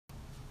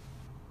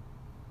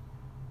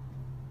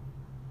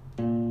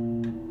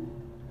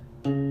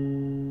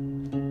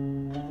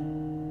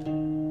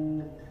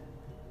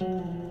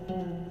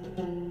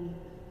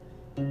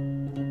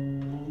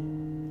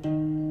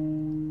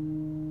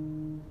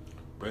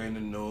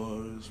making the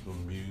noise for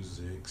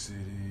Music City,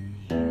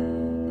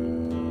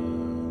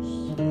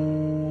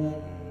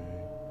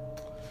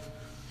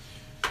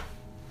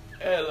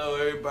 Hello,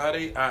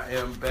 everybody. I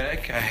am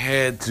back. I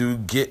had to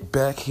get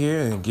back here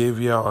and give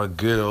y'all a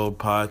good old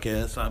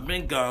podcast. I've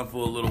been gone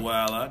for a little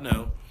while, I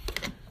know.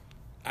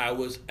 I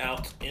was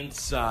out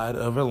inside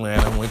of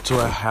Atlanta, went to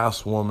a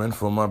housewarming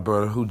for my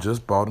brother who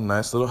just bought a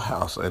nice little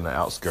house in the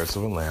outskirts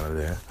of Atlanta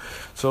there.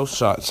 So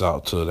shouts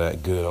out to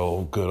that good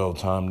old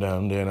time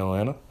down there in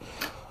Atlanta.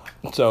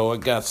 So I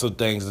got some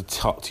things to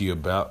talk to you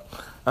about.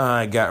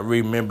 I got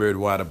remembered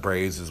why the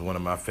Braves is one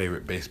of my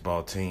favorite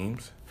baseball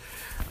teams.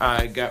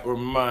 I got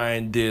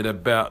reminded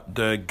about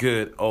the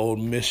good old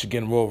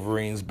Michigan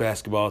Wolverines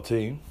basketball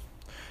team.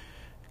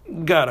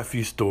 Got a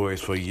few stories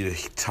for you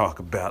to talk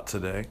about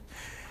today.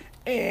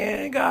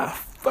 And got a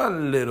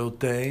fun little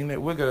thing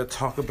that we're going to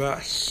talk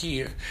about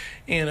here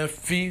in a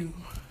few.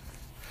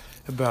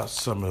 About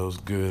some of those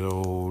good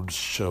old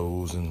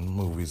shows and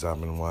movies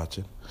I've been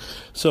watching.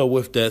 So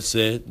with that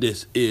said,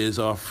 this is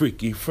our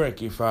Freaky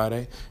Frankie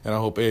Friday. And I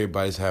hope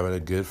everybody's having a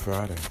good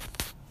Friday.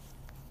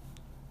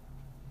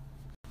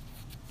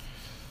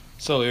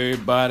 So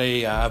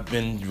everybody, I've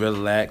been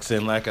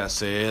relaxing. Like I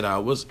said, I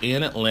was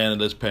in Atlanta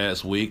this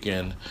past week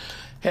and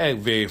had a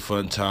very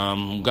fun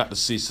time. Got to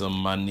see some of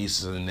my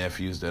nieces and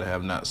nephews that I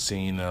have not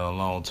seen in a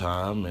long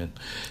time and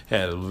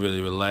had a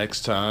really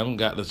relaxed time.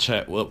 Got to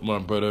chat with my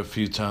brother a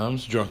few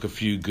times. Drunk a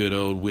few good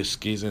old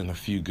whiskeys and a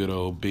few good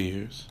old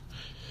beers.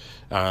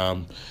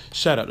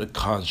 Shout out to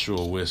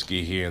Control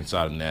Whiskey here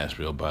inside of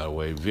Nashville, by the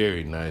way.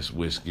 Very nice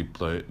whiskey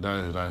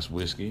nice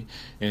whiskey.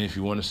 And if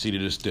you want to see the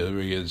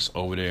distillery, it's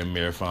over there in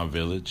Marathon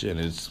Village, and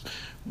it's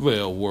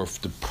well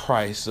worth the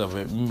price of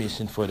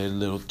admission for their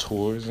little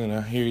tours. And I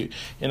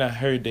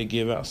heard they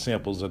give out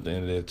samples at the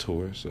end of their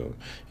tour, so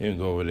you can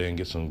go over there and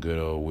get some good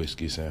old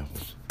whiskey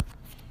samples.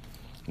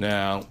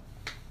 Now,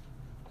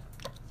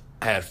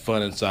 I had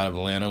fun inside of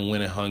Atlanta.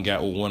 Went and hung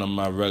out with one of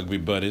my rugby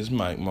buddies,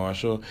 Mike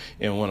Marshall,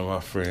 and one of my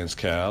friends,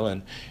 Kyle.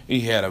 And we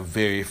had a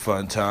very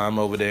fun time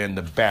over there in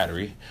the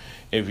Battery.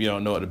 If you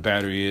don't know what the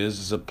Battery is,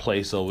 it's a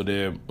place over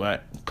there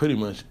pretty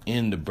much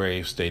in the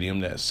Braves Stadium,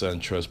 that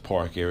SunTrust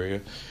Park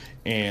area.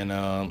 And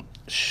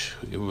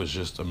it was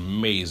just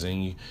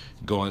amazing. You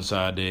go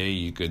inside there,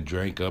 you could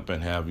drink up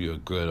and have you a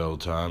good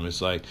old time.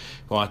 It's like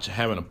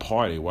having a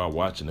party while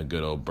watching a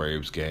good old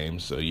Braves game.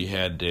 So you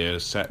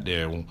sat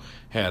there and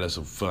had us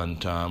a fun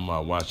time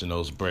while watching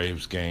those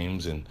Braves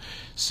games and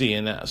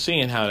seeing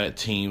how that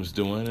team's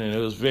doing. And it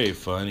was very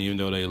fun, even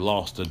though they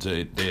lost the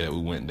day that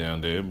we went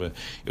down there. But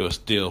it was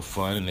still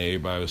fun, and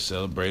everybody was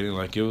celebrating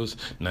like it was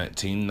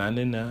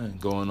 1999,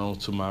 going on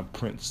to my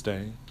Prince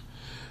Day.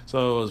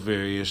 So it was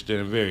very interesting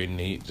and very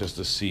neat just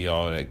to see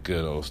all that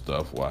good old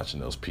stuff, watching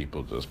those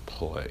people just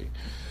play.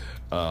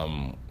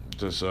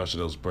 Just watching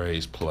those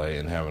Braves play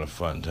and having a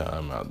fun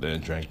time out there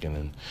drinking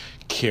and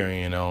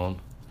carrying on.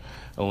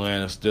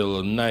 Atlanta's still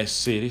a nice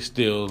city,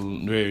 still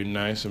very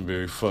nice and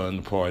very fun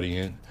to party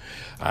in.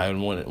 I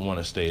want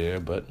to stay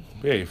there, but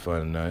very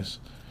fun and nice.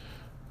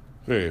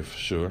 Very for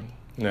sure.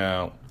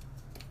 Now,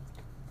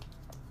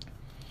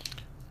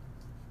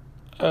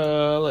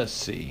 let's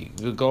see.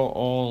 We go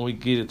on. We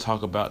get to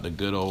talk about the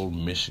good old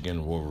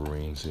Michigan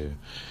Wolverines here.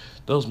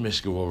 Those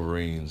Michigan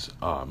Wolverines,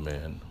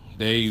 man,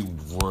 they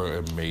were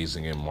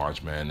amazing in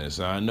March Madness.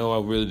 I know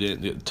I really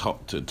didn't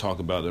talk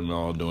about them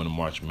all during the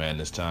March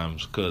Madness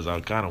times because I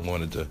kind of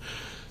wanted to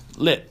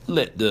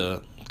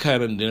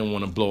didn't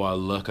want to blow our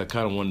luck. I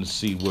kind of wanted to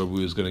see where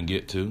we was going to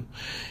get to,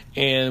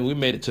 and we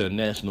made it to a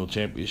national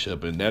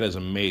championship, and that is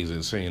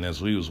amazing. Seeing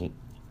as we was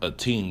a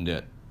team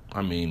that.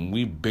 I mean,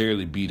 we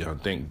barely beat, I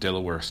think,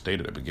 Delaware State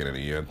at the beginning of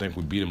the year. I think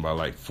we beat them by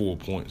like 4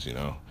 points,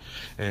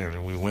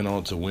 And we went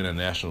on to win a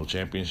national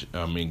championship.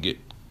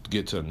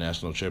 Get to a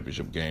national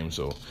championship game.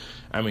 So,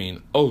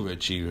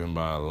 overachieving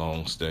by a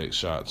long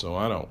shot. So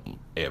I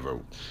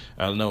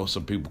know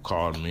some people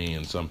called me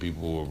and some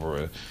people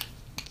were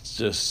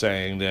just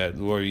saying that,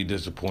 were you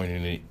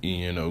disappointed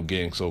in,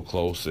 getting so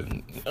close?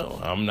 And no,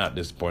 I'm not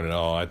disappointed at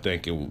all. I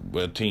think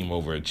the team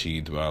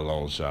overachieved by a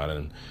long shot,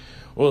 and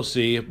we'll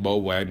see if Bo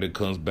Wagner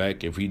comes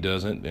back. If he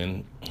doesn't,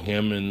 then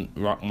him and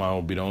Rockmile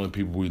will be the only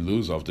people we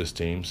lose off this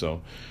team.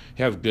 So,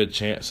 you have a good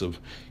chance of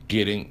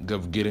getting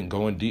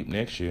going deep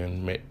next year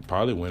and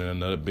probably winning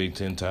another Big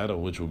Ten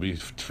title, which will be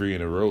 3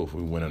 in a row if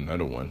we win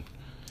another one.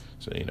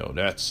 So,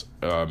 that's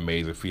an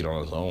amazing feat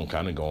on its own,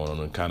 kind of going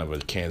on kind of a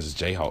Kansas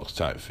Jayhawks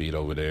type feat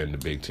over there in the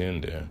Big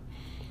Ten there.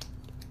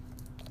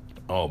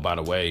 Oh, by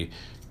the way,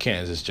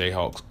 Kansas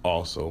Jayhawks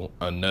also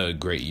another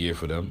great year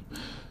for them.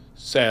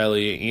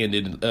 Sadly, it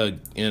ended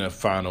in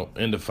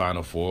the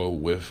Final Four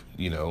with,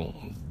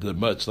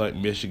 much like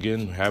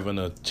Michigan, having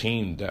a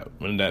team that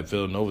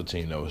Villanova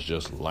team that was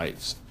just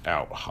lights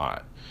out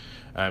hot.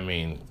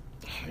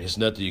 It's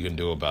nothing you can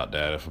do about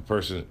that.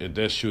 If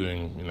they're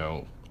shooting,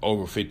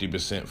 over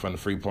 50% from the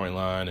 3-point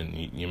line,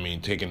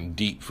 and taking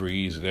deep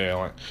threes,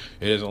 it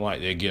isn't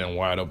like they're getting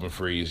wide open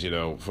threes,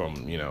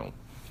 from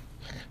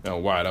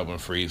wide open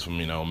threes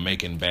from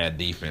making bad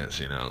defense.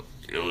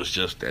 It was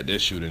just that they're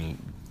shooting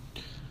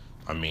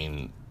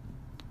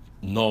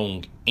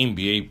long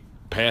NBA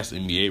past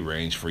NBA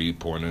range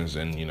 3-pointers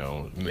and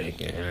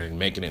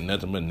making it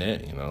nothing but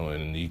net,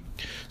 and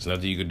there's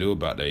nothing you can do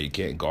about that. You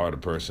can't guard a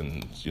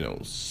person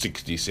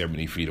 60,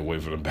 70 feet away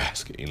from the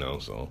basket,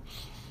 so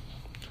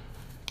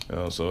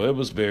it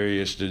was very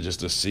interesting just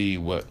to see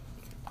what.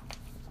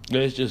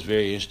 It's just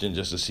very interesting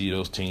just to see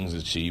those teams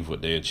achieve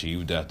what they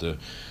achieved after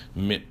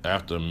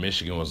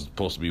Michigan was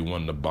supposed to be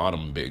one of the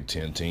bottom Big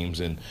Ten teams,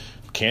 and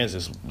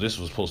Kansas. This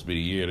was supposed to be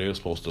the year they were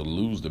supposed to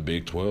lose the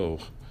Big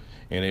 12,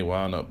 and they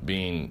wound up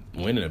winning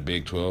the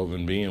Big 12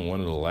 and being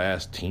one of the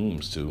last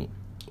teams to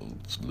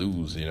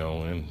lose,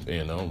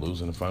 and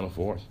losing the Final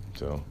Four.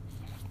 So.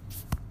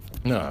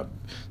 No,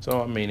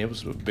 so I mean it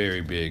was a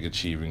very big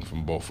achieving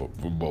from both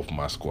of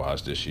my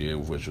squads this year,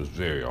 which was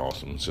very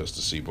awesome just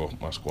to see both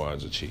my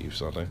squads achieve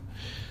something.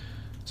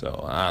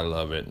 So I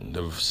love it.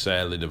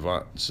 Sadly, we're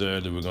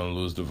going to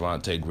lose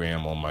Devontae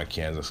Graham on my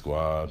Kansas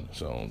squad,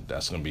 so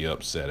that's going to be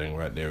upsetting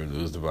right there. We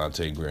lose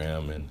Devontae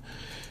Graham, and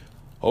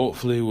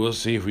hopefully we'll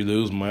see if we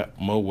lose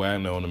Mo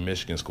Wagner on the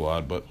Michigan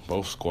squad. But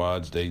both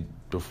squads, they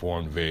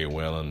performed very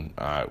well, and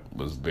I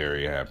was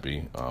very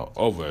happy,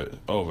 over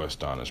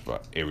astonished by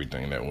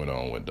everything that went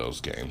on with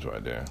those games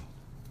right there.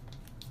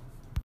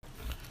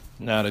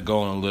 Now to go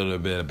on a little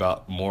bit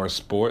about more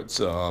sports,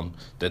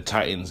 the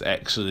Titans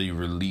actually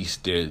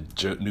released their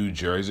new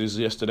jerseys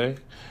yesterday,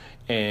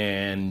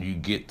 and you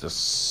get to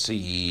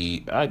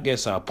see. I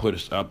guess I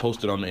posted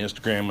on the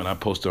Instagram and I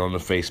posted on the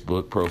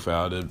Facebook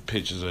profile the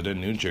pictures of the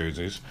new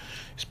jerseys.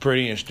 It's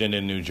pretty interesting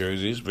in New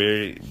Jersey. It's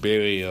very,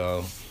 very.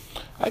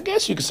 I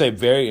guess you could say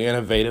very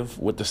innovative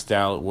with the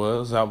style it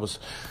was. I was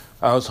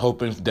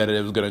hoping that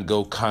it was gonna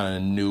go kind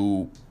of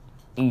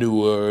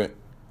newer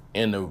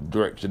in the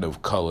direction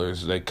of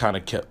colors. They kind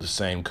of kept the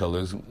same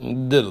colors, a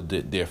little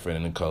bit different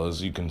in the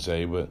colors, you can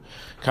say, but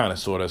kind of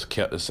sort of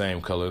kept the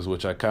same colors,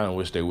 which I kind of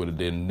wish they would have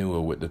done newer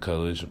with the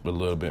colors a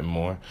little bit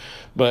more.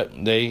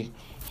 But they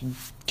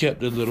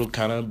kept a little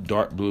kind of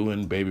dark blue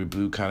and baby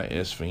blue kind of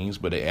S-Fiends,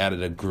 but they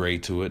added a gray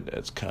to it.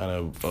 That's kind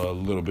of a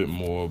little bit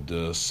more of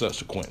the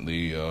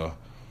subsequently a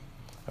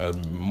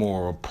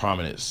more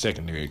prominent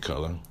secondary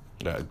color,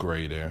 that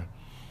gray there.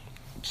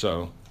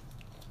 So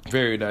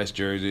very nice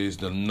jerseys.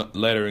 The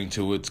lettering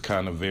to it's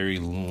kind of very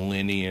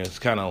linear. It's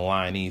kind of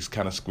liney. It's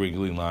kind of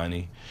squiggly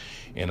liney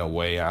in a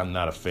way. I'm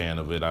not a fan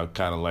of it. I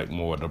kind of like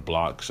more of the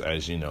blocks,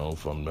 as you know,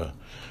 from the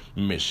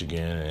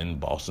Michigan and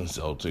Boston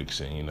Celtics,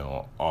 and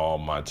all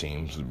my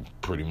teams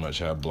pretty much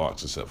have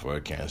blocks except for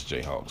the Kansas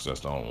Jayhawks.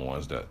 That's the only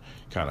ones that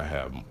kind of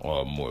have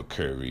more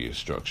curvy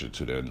structure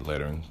to their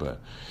lettering. But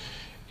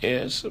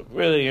it's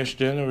really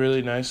interesting,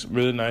 really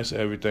nice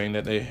everything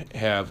that they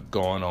have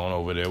going on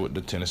over there with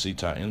the Tennessee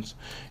Titans,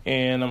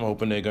 and I'm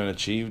hoping they're going to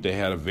achieve. They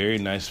had a very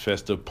nice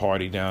festive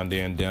party down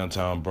there in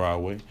downtown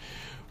Broadway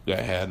that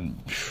had,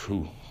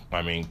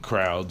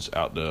 crowds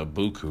out the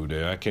buku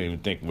there. I can't even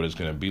think what it's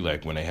going to be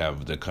like when they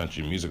have the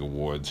Country Music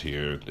Awards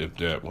here, if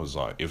it was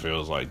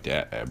like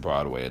that at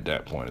Broadway at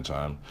that point in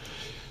time.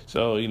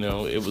 So,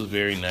 it was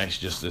very nice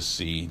just to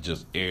see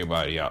just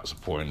everybody out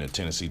supporting the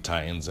Tennessee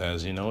Titans,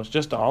 as, it's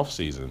just the off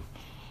season.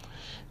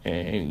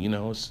 And,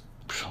 it's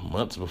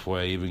months before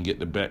I even get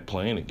to back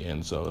playing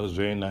again. So it was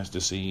very nice to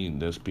see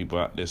those people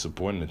out there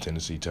supporting the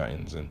Tennessee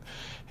Titans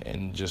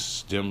and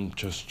just them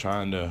just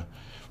trying to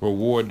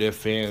reward their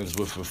fans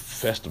with a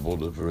festival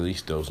to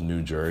release those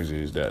new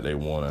jerseys that they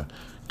want to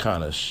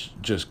kind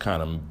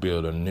of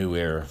build a new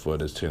era for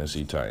the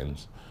Tennessee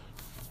Titans.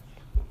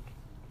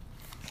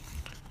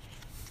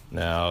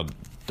 Now,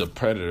 the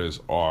Predators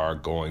are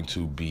going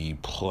to be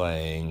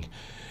playing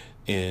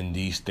in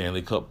the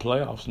Stanley Cup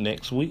playoffs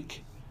next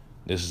week.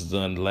 This is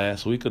the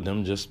last week of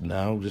them just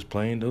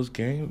playing those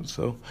games.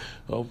 So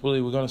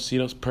hopefully we're gonna see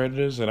those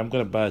Predators, and I'm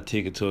gonna buy a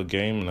ticket to a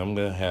game, and I'm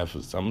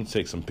gonna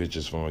take some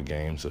pictures from a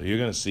game. So you're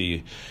gonna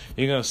see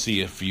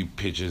a few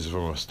pictures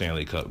from a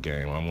Stanley Cup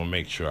game. I'm gonna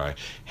make sure I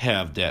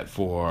have that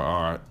for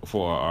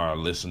our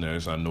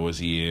listeners, our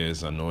noisy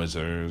ears, our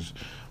noisers,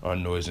 our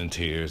noise and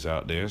tears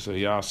out there. So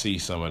y'all see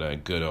some of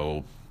that good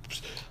old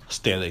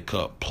Stanley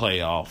Cup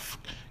playoff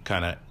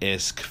kind of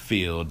esque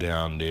feel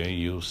down there.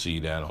 You'll see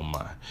that on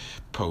my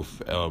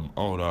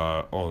on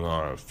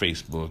our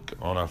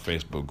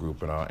Facebook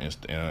group and our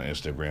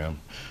Instagram.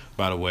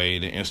 By the way,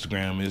 the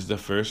Instagram is The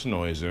First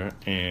Noiser,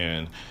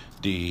 and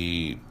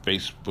the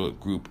Facebook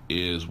group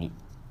is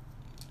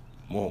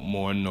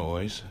More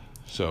Noise.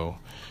 So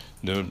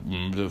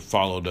to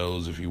follow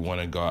those if you want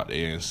to go out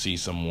there and see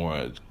some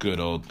more good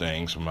old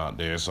things from out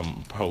there.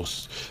 Some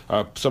posts,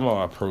 some of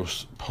our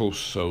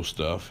post-show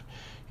stuff.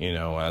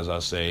 As I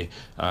say,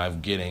 I'm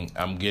getting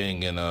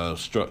in a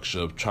structure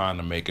of trying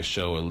to make a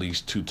show at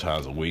least 2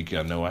 times a week.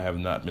 I know I have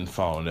not been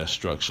following that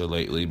structure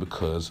lately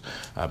because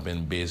I've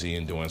been busy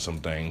and doing some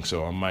things.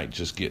 So I might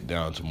just get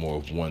down to more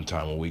of 1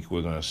 time a week.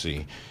 We're gonna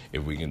see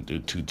if we can do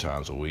 2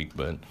 times a week.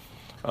 But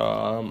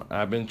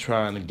I've been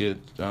trying to get,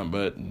 I'm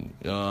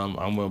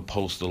gonna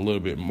post a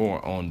little bit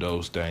more on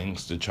those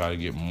things to try to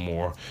get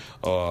more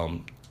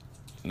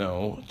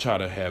try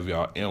to have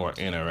y'all more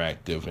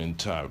interactive in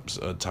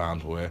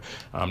times where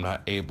I'm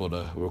not able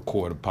to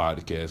record a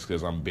podcast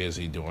because I'm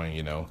busy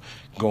doing,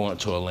 going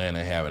to Atlanta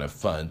and having a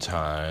fun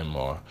time,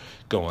 or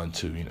going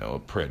to, a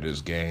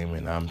Predators game,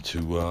 and I'm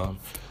too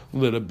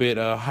little bit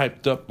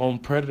hyped up on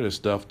Predator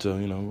stuff to,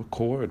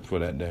 record for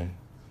that day.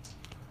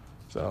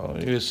 So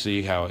you'll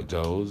see how it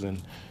goes,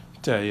 and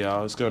tell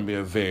y'all it's gonna be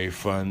a very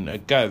fun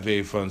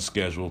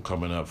schedule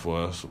coming up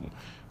for us.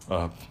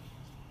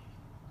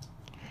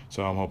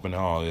 So I'm hoping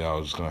all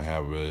y'all is gonna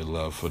have really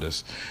love for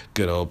this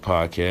good old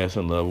podcast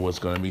and love what's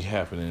gonna be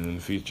happening in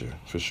the future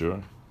for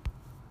sure.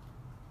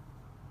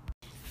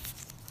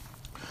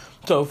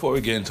 So before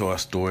we get into our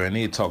story, I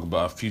need to talk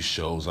about a few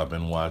shows I've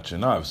been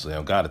watching. Obviously,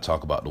 I've got to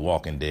talk about The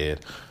Walking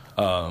Dead.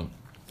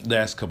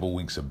 Last couple of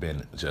weeks have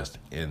been just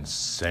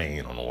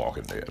insane on The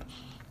Walking Dead.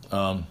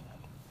 I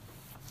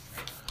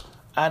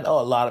know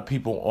a lot of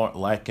people aren't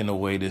liking the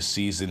way this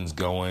season's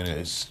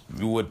going.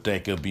 You would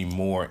think it'll be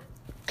more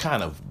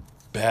kind of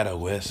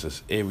battle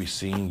as every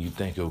scene. You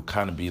think it'll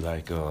kind of be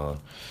like,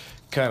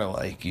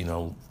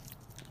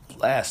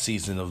 last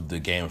season of the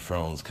Game of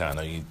Thrones kind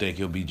of. You think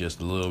it'll be just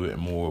a little bit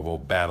more of a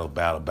battle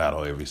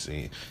every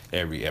scene,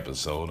 every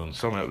episode. And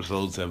some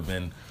episodes have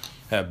been,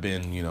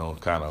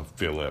 kind of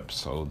filler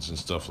episodes and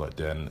stuff like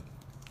that. And,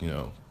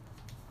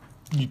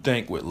 you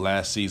think with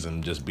last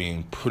season just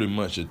being pretty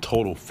much a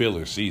total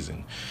filler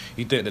season,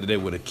 you think that they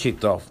would have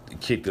kicked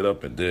it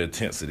up in the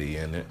intensity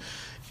and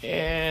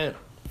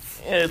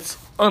it's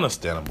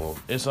understandable.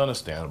 It's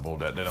understandable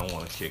that they don't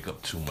want to kick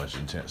up too much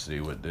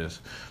intensity with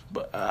this.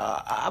 But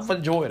I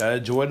enjoyed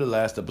the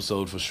last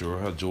episode for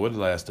sure. I enjoyed the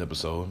last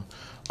episode.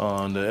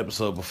 The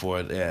episode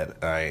before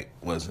that, I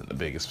wasn't the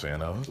biggest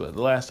fan of. But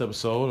the last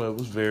episode, it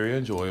was very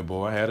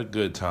enjoyable. I had a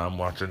good time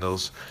watching,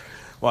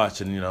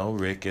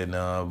 Rick and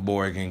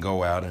Morgan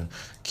go out and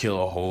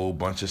kill a whole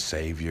bunch of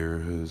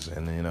saviors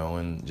and,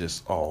 and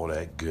just all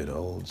that good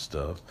old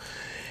stuff.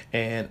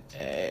 And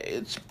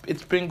it's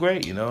been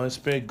great, it's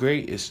been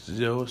great. It's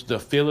the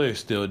filler is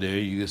still there.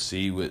 You can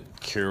see with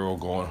Carol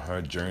going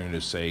her journey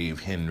to save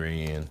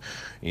Henry and,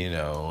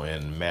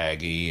 and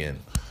Maggie and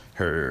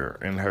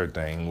her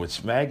thing.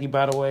 Which Maggie,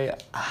 by the way,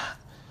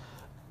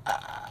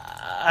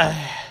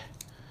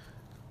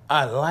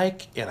 I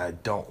like and I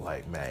don't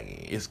like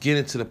Maggie. It's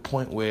getting to the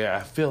point where I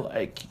feel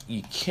like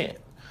you can't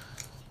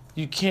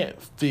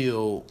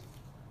feel.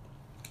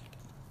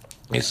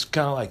 It's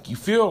kind of like you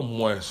feel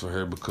more for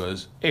her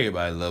because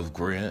everybody loved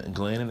Glenn,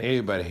 and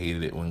everybody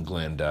hated it when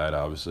Glenn died,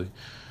 obviously.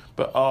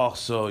 But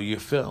also, you're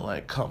feeling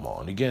like, come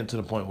on. You're getting to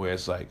the point where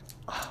it's like,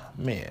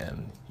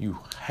 man, you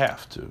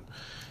have to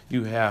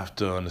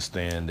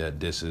understand that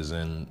this is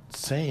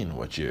insane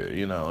what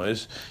you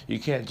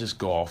can't just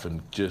go off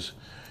and just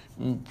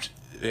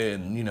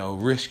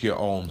risk your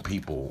own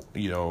people.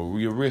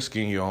 You're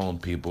risking your own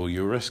people.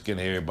 You're risking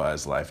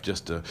everybody's life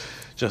just to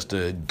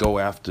go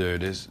after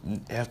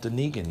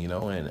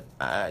Negan. And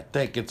I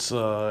think it's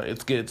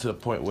getting to the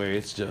point where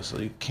it's just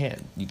you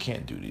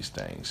can't do these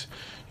things.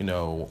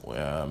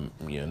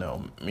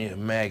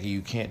 Maggie,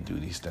 you can't do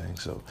these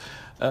things. So,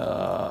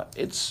 an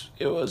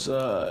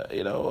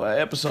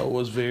episode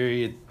was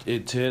very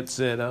intense,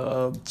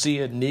 and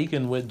seeing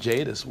Negan with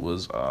Jadis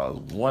was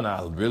one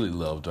I really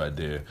loved right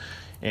there.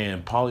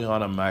 And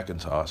Pollyanna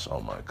McIntosh, oh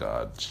my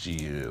God, she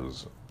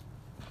is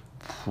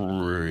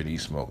pretty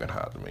smoking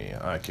hot to me.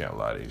 I can't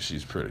lie to you,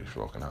 she's pretty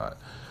smoking hot.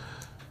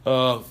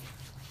 But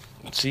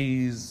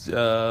she's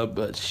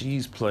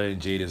playing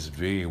Jadis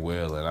very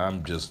well, and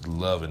I'm just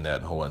loving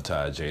that whole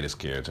entire Jadis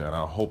character, and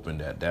I'm hoping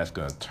that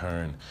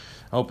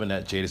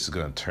Jadis is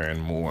gonna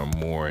turn more and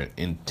more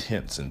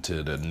intense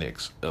into the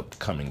next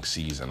upcoming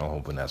season. I'm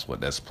hoping that's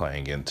what that's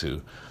playing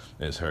into.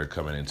 Is her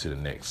coming into the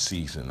next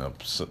season of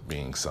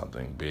being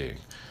something big.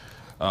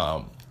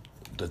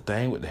 The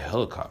thing with the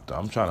helicopter,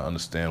 I'm trying to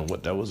understand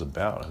what that was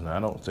about, and I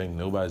don't think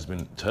nobody's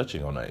been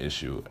touching on that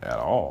issue at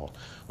all,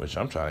 which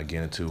I'm trying to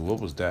get into. What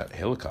was that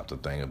helicopter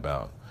thing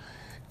about?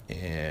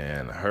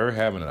 And her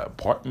having an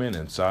apartment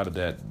inside of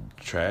that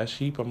trash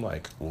heap, I'm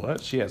like,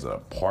 what? She has an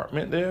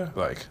apartment there?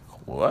 Like,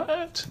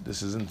 what?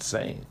 This is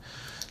insane.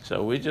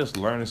 So we're just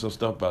learning some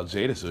stuff about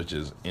Jadis, which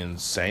is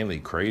insanely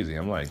crazy.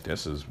 I'm like,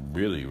 this is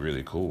really,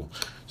 really cool,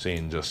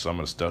 seeing just some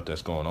of the stuff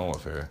that's going on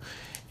with her.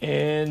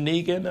 And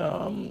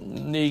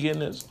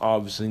Negan is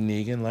obviously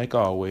Negan, like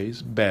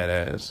always,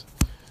 badass,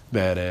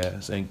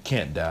 and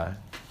can't die.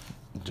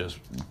 Just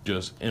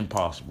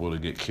impossible to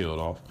get killed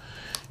off.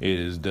 It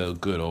is the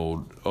good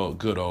old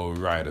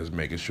writers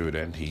making sure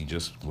that he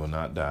just will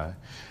not die.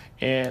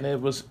 And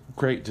it was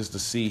great just to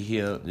see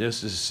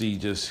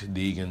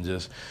Negan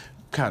just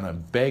kind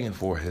of begging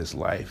for his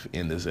life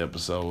in this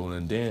episode,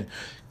 and then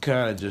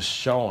kind of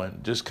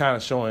showing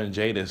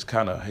Jadis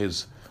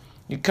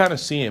you're kind of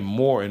seeing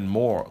more and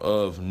more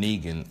of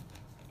Negan.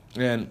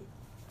 And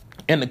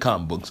in the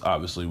comic books,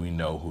 obviously we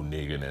know who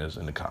Negan is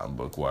in the comic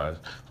book wise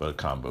for the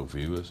comic book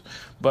viewers,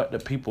 but the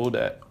people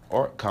that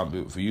or comic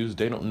book viewers,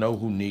 they don't know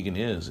who Negan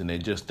is, and they're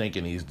just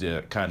thinking he's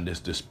the kind of this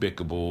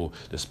despicable,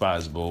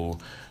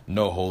 despisable,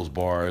 no holds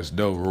bars,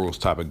 no rules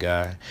type of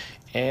guy.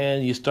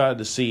 And you start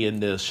to see in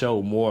the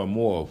show more and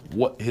more of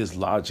what his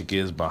logic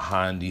is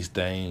behind these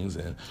things,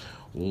 and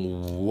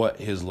what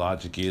his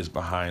logic is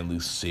behind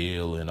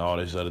Lucille and all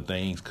these other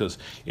things, because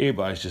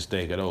everybody's just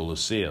thinking, oh,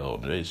 Lucille,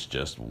 it's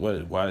just,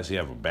 why does he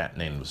have a bat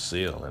named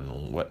Lucille,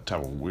 and what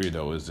type of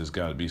weirdo is this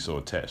guy to be so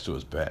attached to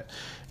his bat?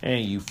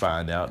 And you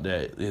find out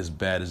that his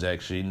bat is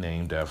actually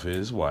named after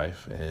his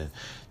wife, and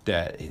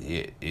that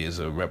it is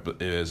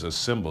a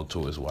symbol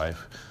to his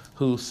wife,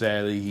 who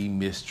sadly he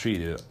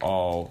mistreated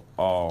all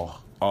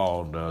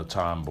the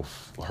time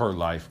of her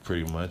life,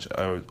 pretty much,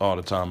 all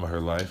the time of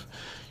her life.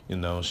 You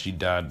know, she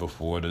died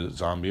before the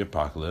zombie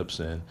apocalypse,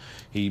 and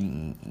he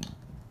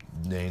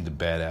named the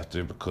bat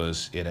after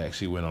because it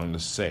actually went on to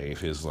save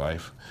his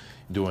life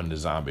during the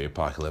zombie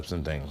apocalypse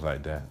and things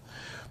like that.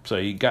 So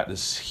you got to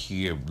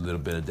hear a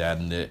little bit of that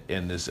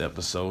in this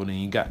episode, and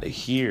you got to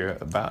hear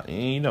about,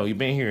 and you know, you've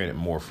been hearing it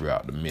more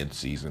throughout the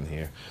mid-season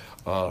here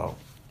of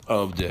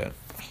the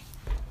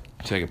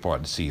second part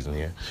of the season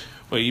here.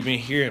 But you've been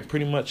hearing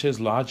pretty much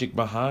his logic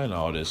behind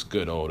all this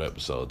good old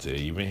episodes here.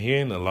 You've been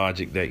hearing the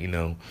logic that, you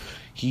know,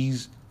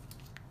 he's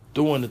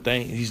doing the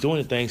things he's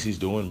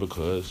doing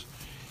because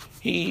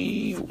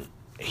he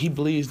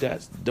believes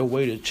that's the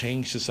way to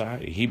change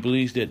society. He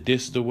believes that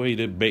this is the way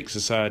to make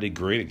society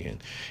great again.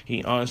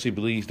 He honestly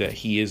believes that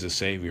he is a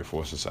savior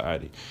for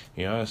society.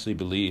 He honestly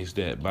believes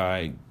that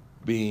by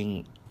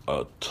being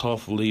a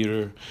tough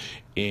leader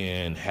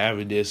and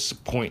having this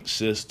point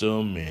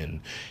system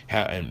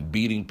and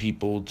beating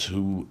people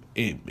to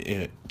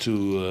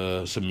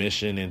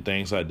submission and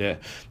things like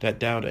that, that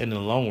down in the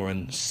long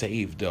run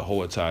saved the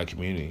whole entire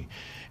community.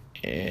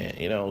 And,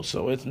 you know,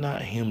 so it's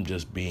not him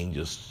just being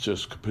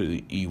just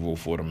completely evil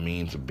for the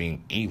means of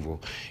being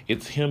evil.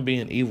 It's him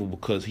being evil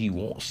because he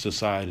wants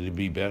society to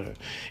be better.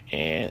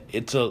 And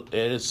that's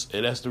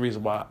the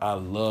reason why I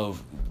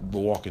love The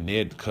Walking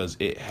Dead, because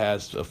it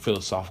has a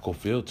philosophical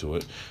feel to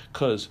it.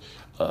 Because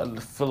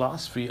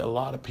philosophy, a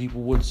lot of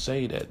people would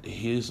say that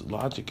his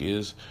logic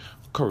is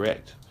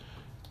correct.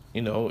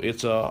 You know,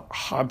 it's a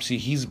Hobbesian.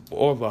 He's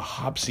more of a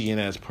Hobbesian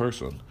as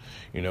person.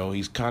 You know,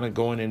 he's kind of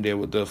going in there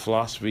with the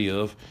philosophy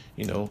of,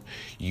 you know,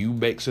 you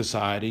make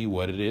society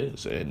what it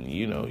is. And,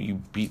 you know, you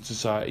beat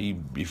society.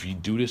 If you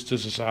do this to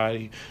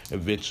society,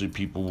 eventually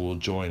people will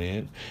join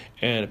in.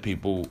 And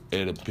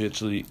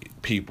eventually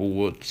people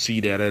will see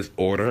that as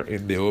order,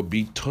 and they will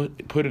be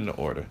put into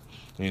order,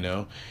 you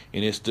know.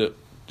 And it's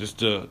just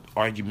the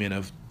argument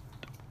of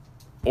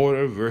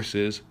order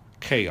versus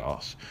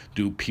chaos.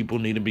 Do people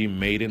need to be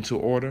made into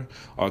order,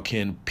 or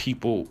can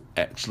people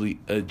actually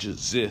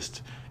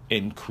exist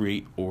and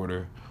create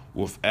order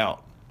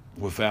without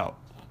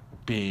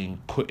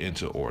being put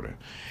into order?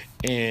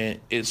 And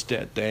it's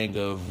that thing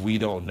of we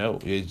don't know.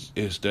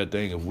 It's that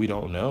thing of we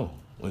don't know.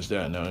 It's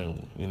that,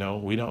 you know,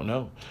 we don't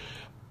know.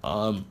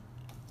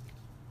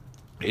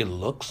 It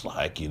looks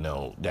like, you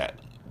know, that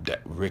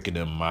Rick and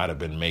them might have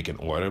been making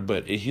order,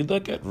 but if you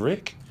look at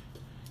Rick,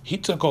 he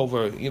took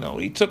over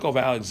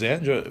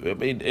Alexandria. I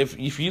mean,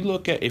 if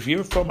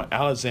you're from an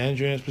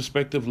Alexandrian's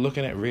perspective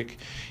looking at Rick,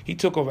 he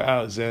took over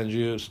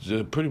Alexandria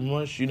pretty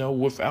much, you know,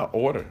 without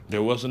order.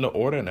 There wasn't an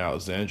order in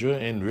Alexandria,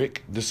 and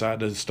Rick decided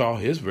to install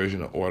his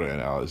version of order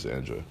in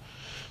Alexandria.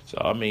 So,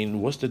 I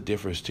mean, what's the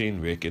difference between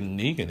Rick and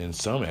Negan in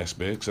some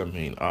aspects? I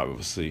mean,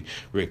 obviously,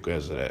 Rick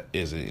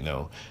isn't, you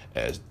know,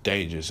 as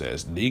dangerous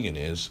as Negan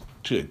is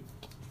to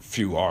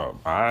few our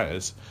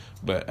eyes.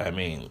 But, I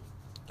mean,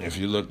 if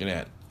you're looking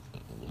at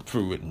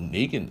through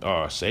Negan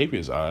or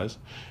Savior's eyes,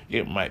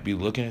 it might be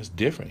looking as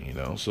different, you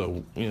know.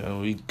 So, you know,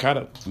 we kind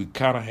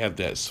of have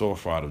that sore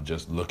thought of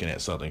just looking at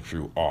something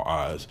through our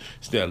eyes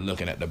instead of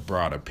looking at the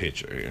broader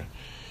picture here.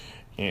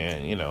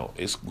 And, you know,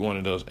 it's one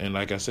of those, and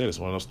like I said, it's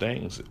one of those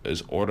things.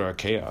 Is order or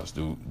chaos?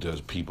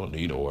 Does people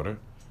need order?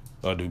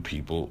 Or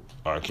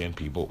can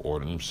people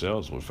order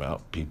themselves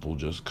without people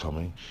just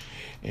coming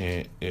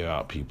and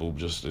people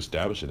just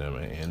establishing them?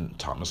 And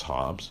Thomas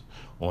Hobbes,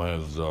 one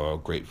of the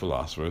great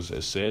philosophers,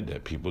 has said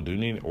that people do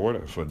need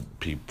order for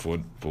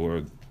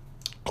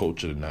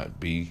culture to not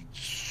be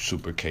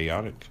super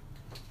chaotic.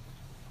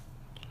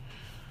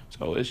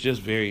 So it's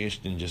just very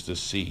interesting just to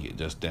see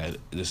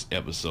this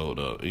episode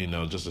of, you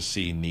know, just to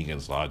see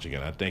Negan's logic.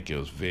 And I think it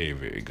was very,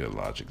 very good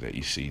logic that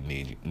you see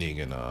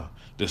Negan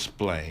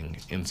displaying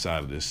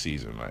inside of this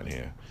season right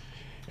here.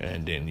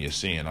 And then you're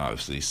seeing,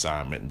 obviously,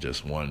 Simon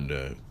just wanting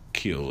to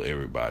kill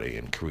everybody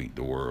and create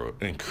the world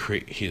and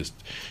create his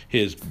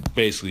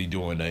basically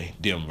doing a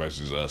them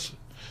versus us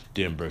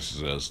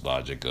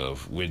logic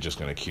of we're just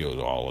going to kill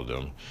all of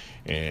them,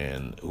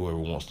 and whoever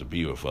wants to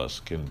be with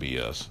us can be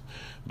us.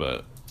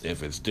 But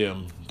if it's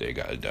them, they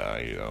gotta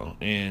die, you know.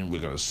 And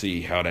we're gonna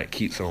see how that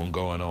keeps on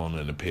going on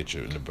in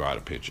the broader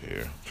picture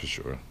here, for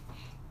sure.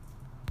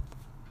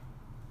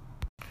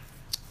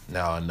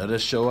 Now, another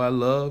show I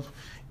love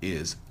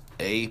is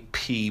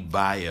AP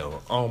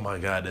Bio. Oh my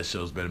God, that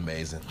show's been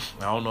amazing.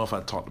 I don't know if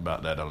I talked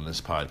about that on this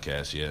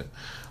podcast yet,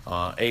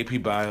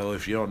 AP Bio,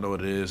 if you don't know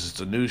what it is, it's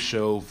a new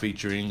show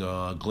featuring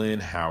Glenn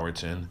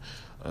Howerton.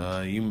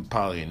 You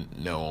probably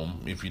know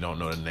him if you don't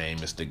know the name.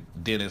 It's the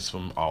dentist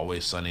from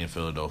Always Sunny in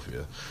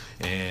Philadelphia.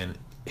 And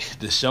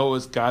the show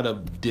is kind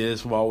of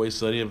Dennis from Always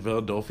Sunny in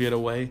Philadelphia in a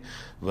way,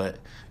 but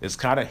it's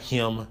kind of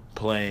him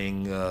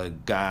playing a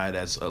guy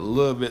that's a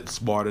little bit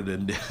smarter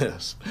than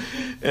Dennis.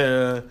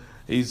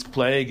 He's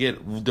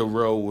playing the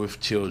role with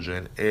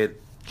children. It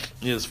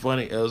is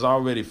funny. It was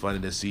already funny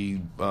to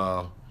see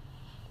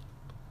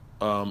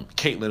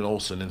Caitlin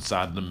Olsen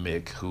inside the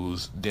Mick,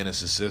 who's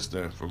Dennis's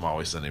sister from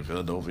Always Sunny in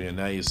Philadelphia, and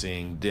now you're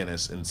seeing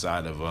Dennis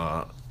inside of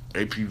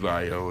AP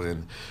Bio,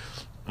 and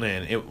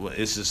man,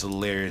 it's just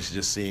hilarious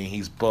just seeing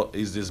he's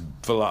this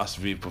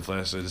philosophy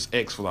professor, this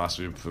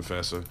ex-philosophy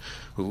professor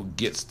who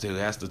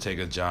has to take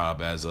a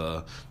job as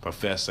a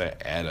professor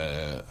at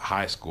a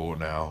high school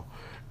now,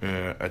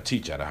 a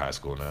teacher at a high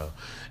school now.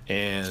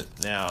 And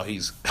now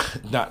he's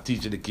not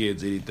teaching the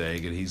kids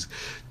anything, and he's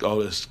on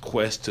this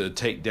quest to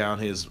take down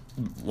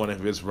one of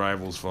his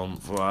rivals from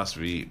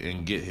philosophy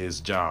and get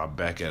his job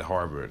back at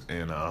Harvard,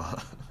 and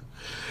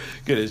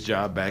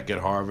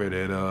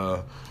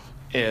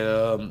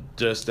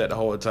just that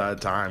whole entire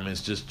time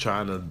is just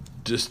trying to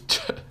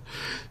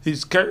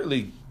he's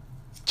currently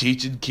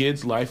teaching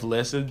kids life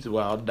lessons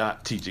while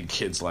not teaching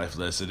kids life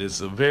lessons.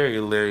 It's a very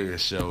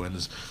hilarious show, and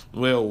it's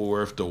well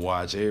worth to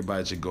watch.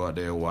 Everybody should go out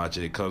there and watch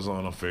it. It comes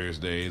on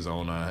Thursdays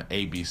on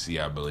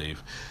ABC, I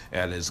believe,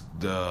 and it's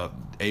the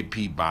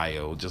AP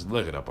Bio. Just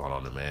look it up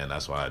on demand.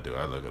 That's what I do.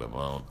 I look it up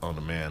on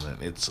demand,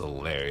 and it's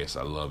hilarious.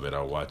 I love it.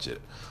 I watch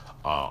it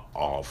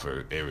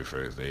every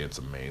Thursday. It's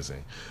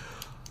amazing.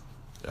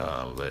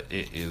 But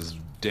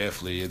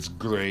it's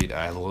great.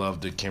 I love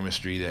the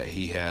chemistry that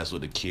he has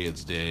with the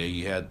kids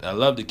there. I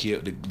love the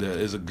kid.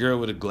 There's a girl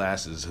with the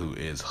glasses who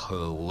is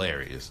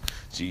hilarious.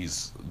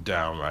 She's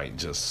downright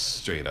just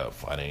straight up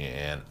funny.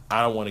 And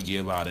I don't want to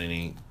give out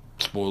any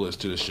spoilers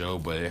to the show,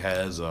 but it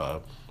has Patton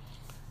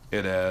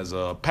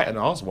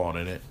Oswalt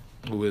in it,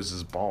 who is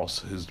his boss,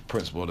 his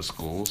principal of the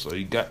school. So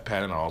you got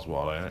Patton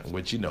Oswalt in it,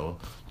 which,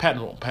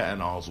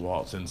 Patton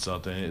Oswalt's in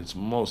something. It's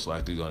most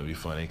likely going to be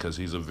funny because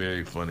he's a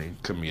very funny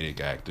comedic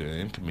actor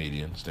and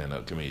comedian,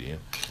 stand-up comedian.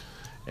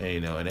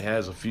 And, and it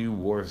has a few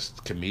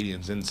worst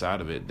comedians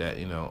inside of it that,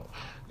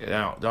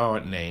 there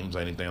aren't names or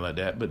anything like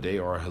that, but they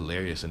are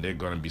hilarious, and there are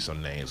going to be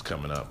some names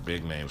coming up,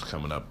 big names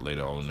coming up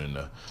later on in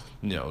the,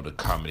 the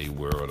comedy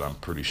world. I'm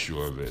pretty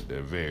sure of it.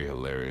 They're very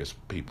hilarious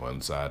people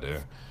inside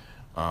there.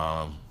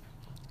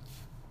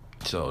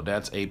 So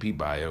that's AP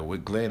Bio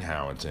with Glenn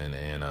Howerton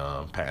and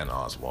Patton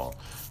Oswalt.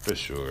 For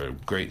sure.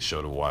 Great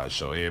show to watch.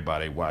 So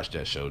everybody watch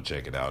that show.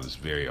 Check it out. It's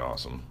very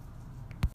awesome.